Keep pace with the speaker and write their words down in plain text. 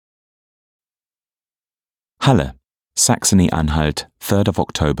Halle, Saxony-Anhalt, 3rd of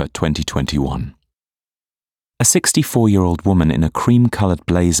October 2021. A 64-year-old woman in a cream-coloured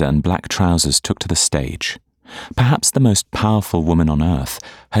blazer and black trousers took to the stage. Perhaps the most powerful woman on earth,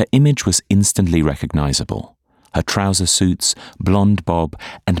 her image was instantly recognisable. Her trouser suits, blonde bob,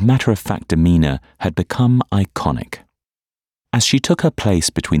 and matter-of-fact demeanour had become iconic. As she took her place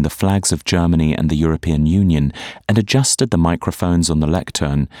between the flags of Germany and the European Union and adjusted the microphones on the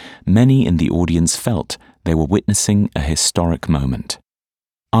lectern, many in the audience felt they were witnessing a historic moment.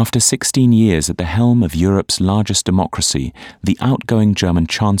 After 16 years at the helm of Europe's largest democracy, the outgoing German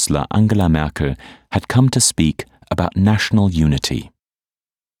Chancellor Angela Merkel had come to speak about national unity.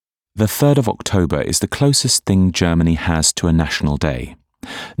 The 3rd of October is the closest thing Germany has to a national day.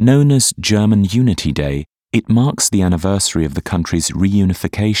 Known as German Unity Day, it marks the anniversary of the country's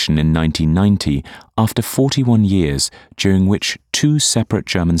reunification in 1990 after 41 years during which two separate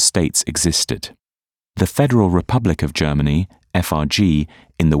German states existed: the Federal Republic of Germany, FRG,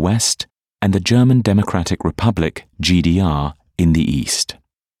 in the west, and the German Democratic Republic, GDR, in the east.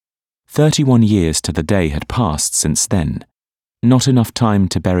 31 years to the day had passed since then, not enough time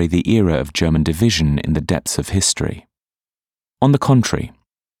to bury the era of German division in the depths of history. On the contrary,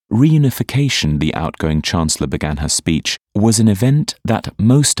 reunification, the outgoing Chancellor began her speech, was an event that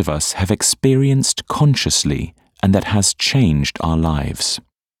most of us have experienced consciously and that has changed our lives.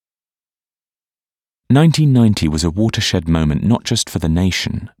 1990 was a watershed moment not just for the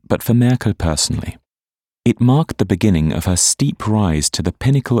nation, but for Merkel personally. It marked the beginning of her steep rise to the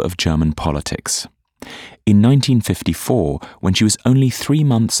pinnacle of German politics. In 1954, when she was only 3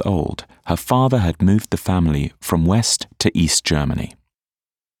 months old, her father had moved the family from West to East Germany.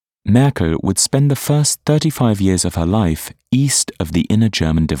 Merkel would spend the first 35 years of her life east of the inner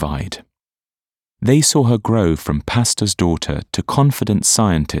German divide. They saw her grow from pastor's daughter to confident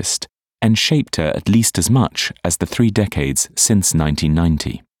scientist and shaped her at least as much as the 3 decades since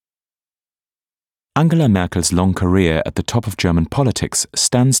 1990. Angela Merkel's long career at the top of German politics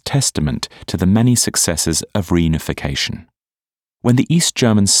stands testament to the many successes of reunification. When the East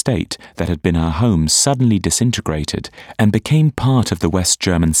German state that had been her home suddenly disintegrated and became part of the West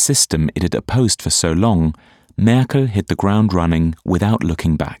German system it had opposed for so long, Merkel hit the ground running without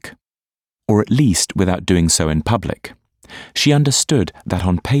looking back. Or at least without doing so in public. She understood that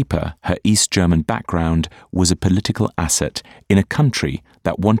on paper her East German background was a political asset in a country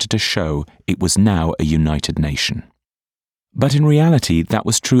that wanted to show it was now a united nation. But in reality, that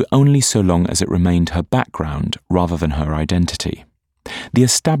was true only so long as it remained her background rather than her identity. The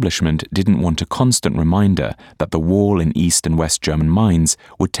establishment didn't want a constant reminder that the wall in East and West German minds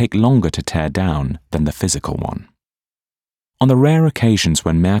would take longer to tear down than the physical one. On the rare occasions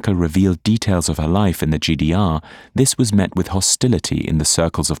when Merkel revealed details of her life in the GDR, this was met with hostility in the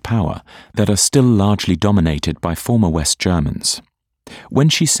circles of power that are still largely dominated by former West Germans. When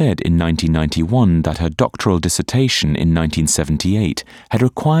she said in 1991 that her doctoral dissertation in 1978 had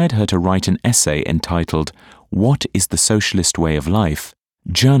required her to write an essay entitled "What is the Socialist Way of Life?",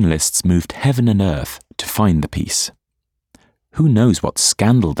 journalists moved heaven and earth to find the piece. Who knows what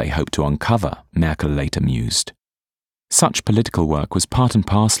scandal they hoped to uncover, Merkel later mused. Such political work was part and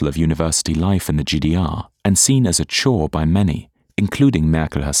parcel of university life in the GDR and seen as a chore by many, including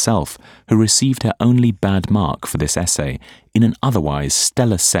Merkel herself, who received her only bad mark for this essay in an otherwise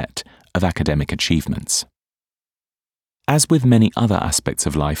stellar set of academic achievements. As with many other aspects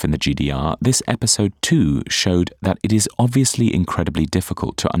of life in the GDR, this episode too showed that it is obviously incredibly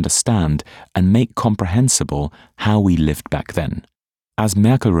difficult to understand and make comprehensible how we lived back then, as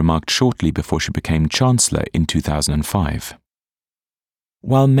Merkel remarked shortly before she became Chancellor in 2005.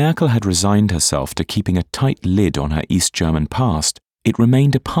 While Merkel had resigned herself to keeping a tight lid on her East German past, it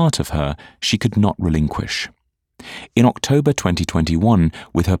remained a part of her she could not relinquish. In October 2021,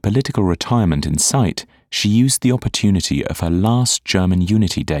 with her political retirement in sight, she used the opportunity of her last German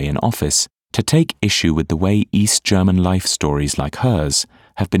Unity Day in office to take issue with the way East German life stories like hers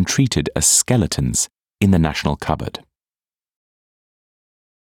have been treated as skeletons in the national cupboard.